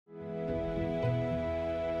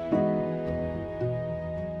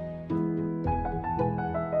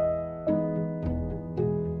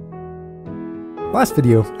Last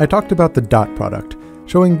video, I talked about the dot product,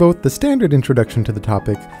 showing both the standard introduction to the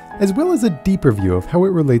topic, as well as a deeper view of how it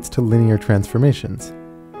relates to linear transformations.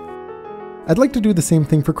 I'd like to do the same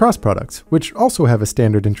thing for cross products, which also have a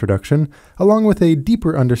standard introduction, along with a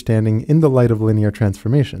deeper understanding in the light of linear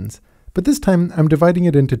transformations, but this time I'm dividing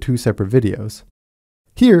it into two separate videos.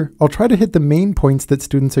 Here, I'll try to hit the main points that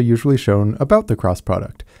students are usually shown about the cross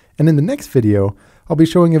product, and in the next video, I'll be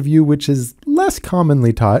showing a view which is less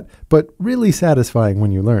commonly taught, but really satisfying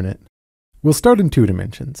when you learn it. We'll start in two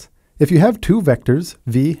dimensions. If you have two vectors,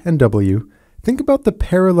 v and w, think about the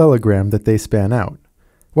parallelogram that they span out.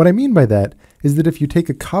 What I mean by that is that if you take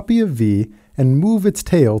a copy of v and move its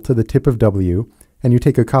tail to the tip of w, and you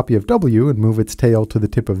take a copy of w and move its tail to the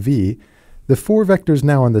tip of v, the four vectors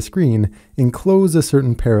now on the screen enclose a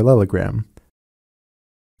certain parallelogram.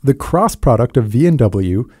 The cross product of v and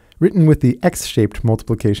w, written with the x-shaped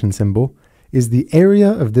multiplication symbol, is the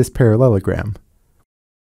area of this parallelogram.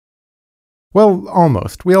 Well,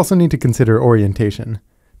 almost. We also need to consider orientation.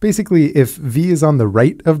 Basically, if v is on the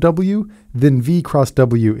right of w, then v cross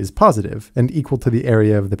w is positive and equal to the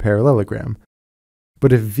area of the parallelogram.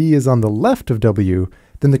 But if v is on the left of w,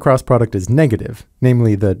 then the cross product is negative,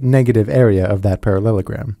 namely the negative area of that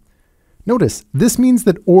parallelogram. Notice, this means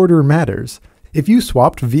that order matters. If you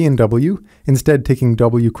swapped v and w, instead taking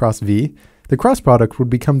w cross v, the cross product would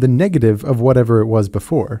become the negative of whatever it was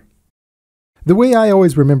before. The way I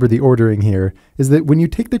always remember the ordering here is that when you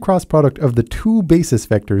take the cross product of the two basis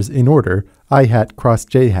vectors in order, I hat cross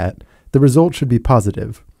j hat, the result should be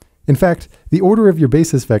positive. In fact, the order of your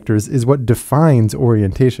basis vectors is what defines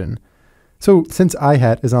orientation. So since I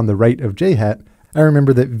hat is on the right of j hat, I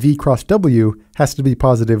remember that v cross w has to be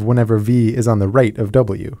positive whenever v is on the right of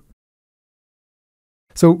w.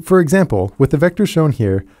 So for example, with the vector shown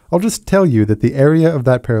here, I'll just tell you that the area of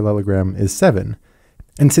that parallelogram is 7.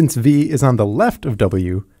 And since v is on the left of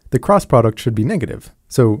w, the cross product should be negative.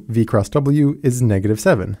 So v cross w is negative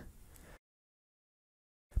 7.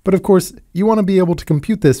 But of course, you want to be able to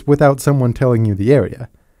compute this without someone telling you the area.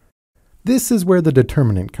 This is where the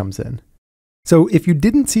determinant comes in. So if you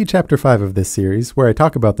didn't see chapter 5 of this series, where I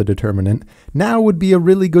talk about the determinant, now would be a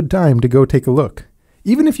really good time to go take a look.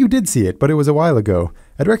 Even if you did see it, but it was a while ago,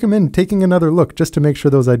 I'd recommend taking another look just to make sure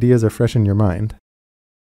those ideas are fresh in your mind.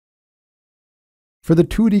 For the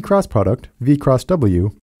 2D cross product, v cross w,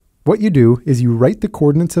 what you do is you write the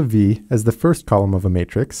coordinates of v as the first column of a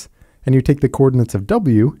matrix, and you take the coordinates of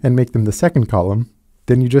w and make them the second column,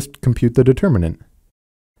 then you just compute the determinant.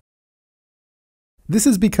 This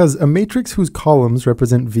is because a matrix whose columns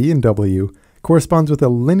represent v and w corresponds with a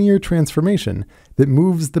linear transformation that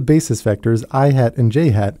moves the basis vectors I hat and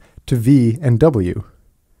j hat to v and w.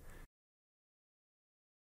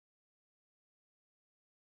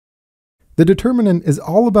 The determinant is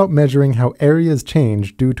all about measuring how areas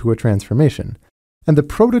change due to a transformation, and the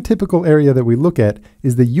prototypical area that we look at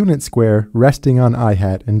is the unit square resting on I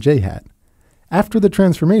hat and j hat. After the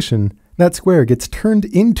transformation, that square gets turned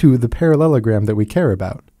into the parallelogram that we care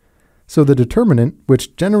about. So the determinant,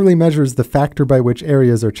 which generally measures the factor by which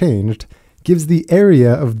areas are changed, gives the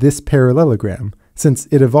area of this parallelogram, since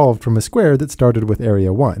it evolved from a square that started with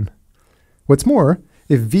area 1. What's more,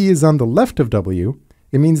 if v is on the left of w,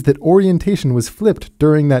 it means that orientation was flipped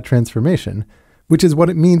during that transformation, which is what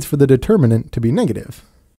it means for the determinant to be negative.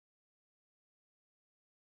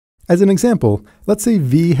 As an example, let's say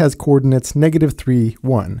v has coordinates -3,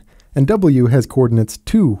 1, and w has coordinates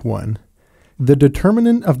 2, 1. The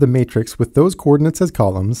determinant of the matrix with those coordinates as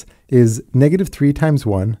columns is -3 times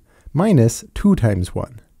 1 minus 2 times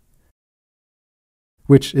 1,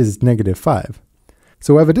 which is -5.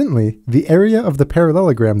 So evidently, the area of the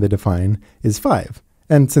parallelogram they define is 5,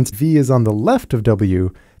 and since v is on the left of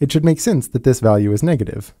w, it should make sense that this value is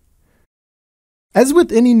negative. As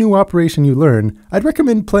with any new operation you learn, I'd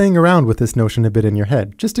recommend playing around with this notion a bit in your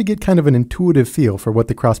head, just to get kind of an intuitive feel for what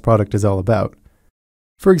the cross product is all about.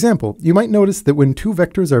 For example, you might notice that when two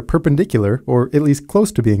vectors are perpendicular, or at least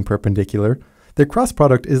close to being perpendicular, their cross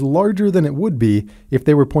product is larger than it would be if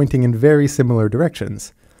they were pointing in very similar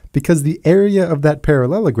directions, because the area of that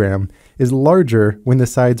parallelogram is larger when the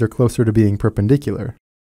sides are closer to being perpendicular.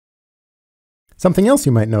 Something else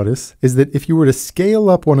you might notice is that if you were to scale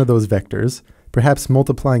up one of those vectors, perhaps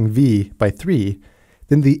multiplying v by 3,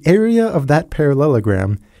 then the area of that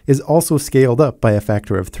parallelogram is also scaled up by a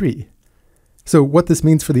factor of 3. So what this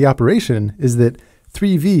means for the operation is that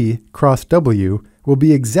 3v cross w will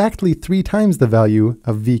be exactly 3 times the value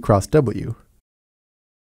of v cross w.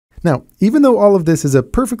 Now, even though all of this is a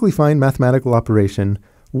perfectly fine mathematical operation,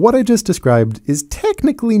 what I just described is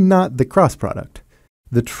technically not the cross product.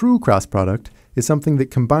 The true cross product is something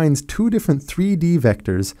that combines two different 3D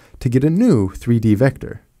vectors to get a new 3D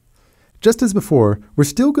vector. Just as before, we're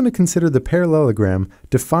still going to consider the parallelogram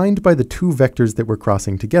defined by the two vectors that we're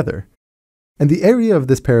crossing together. And the area of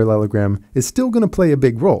this parallelogram is still going to play a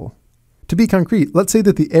big role. To be concrete, let's say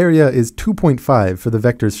that the area is 2.5 for the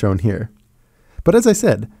vectors shown here. But as I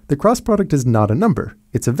said, the cross product is not a number,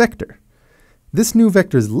 it's a vector. This new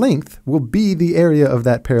vector's length will be the area of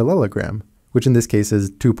that parallelogram, which in this case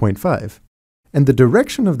is 2.5. And the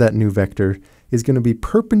direction of that new vector is going to be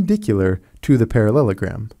perpendicular to the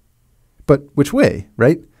parallelogram. But which way,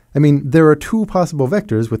 right? I mean, there are two possible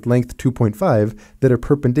vectors with length 2.5 that are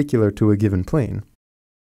perpendicular to a given plane.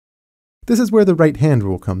 This is where the right-hand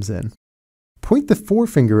rule comes in. Point the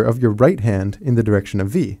forefinger of your right hand in the direction of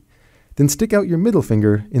V. Then stick out your middle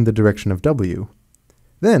finger in the direction of W.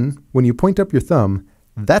 Then, when you point up your thumb,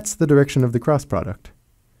 that's the direction of the cross product.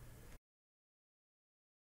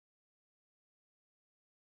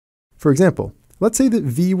 For example, let's say that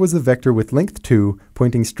V was a vector with length 2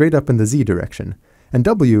 pointing straight up in the Z direction, and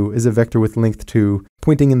W is a vector with length 2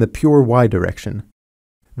 pointing in the pure Y direction.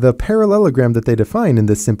 The parallelogram that they define in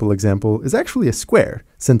this simple example is actually a square,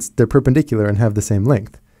 since they're perpendicular and have the same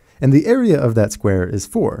length, and the area of that square is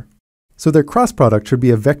 4. So their cross product should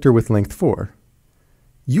be a vector with length 4.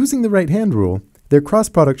 Using the right-hand rule, their cross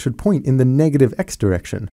product should point in the negative x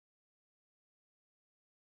direction.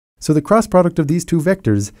 So the cross product of these two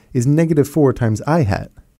vectors is negative 4 times I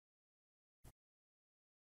hat.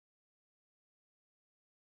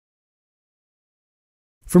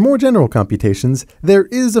 For more general computations, there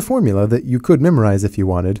is a formula that you could memorize if you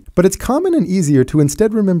wanted, but it's common and easier to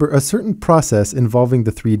instead remember a certain process involving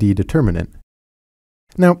the 3D determinant.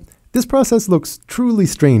 Now, this process looks truly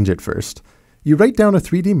strange at first. You write down a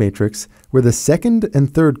 3D matrix where the second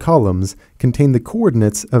and third columns contain the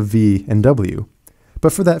coordinates of V and W.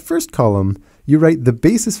 But for that first column, you write the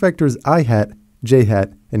basis vectors I hat, j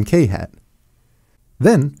hat, and k hat.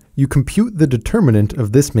 Then, you compute the determinant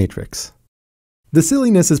of this matrix. The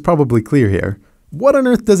silliness is probably clear here. What on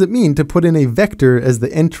earth does it mean to put in a vector as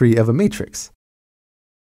the entry of a matrix?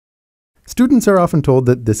 Students are often told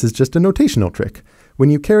that this is just a notational trick. When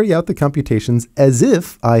you carry out the computations as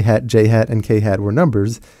if I hat, j hat, and k hat were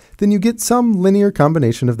numbers, then you get some linear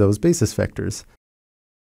combination of those basis vectors.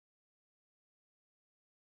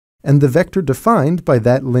 And the vector defined by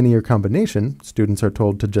that linear combination, students are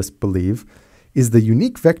told to just believe, is the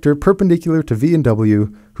unique vector perpendicular to V and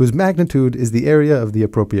W, whose magnitude is the area of the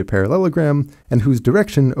appropriate parallelogram, and whose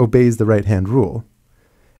direction obeys the right-hand rule.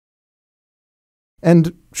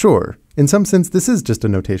 And sure, in some sense this is just a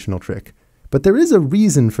notational trick, but there is a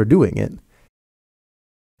reason for doing it.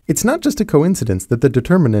 It's not just a coincidence that the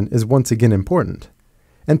determinant is once again important,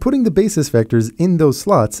 and putting the basis vectors in those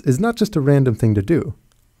slots is not just a random thing to do.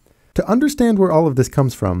 To understand where all of this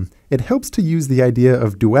comes from, it helps to use the idea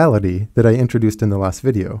of duality that I introduced in the last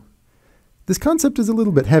video. This concept is a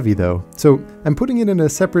little bit heavy though, so I'm putting it in a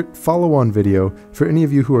separate follow-on video for any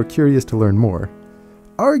of you who are curious to learn more.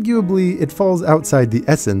 Arguably, it falls outside the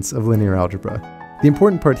essence of linear algebra. The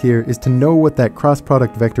important part here is to know what that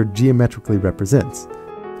cross-product vector geometrically represents.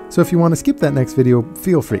 So if you want to skip that next video,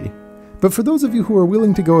 feel free. But for those of you who are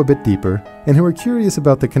willing to go a bit deeper, and who are curious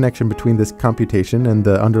about the connection between this computation and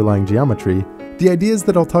the underlying geometry, the ideas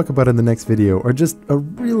that I'll talk about in the next video are just a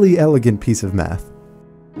really elegant piece of math.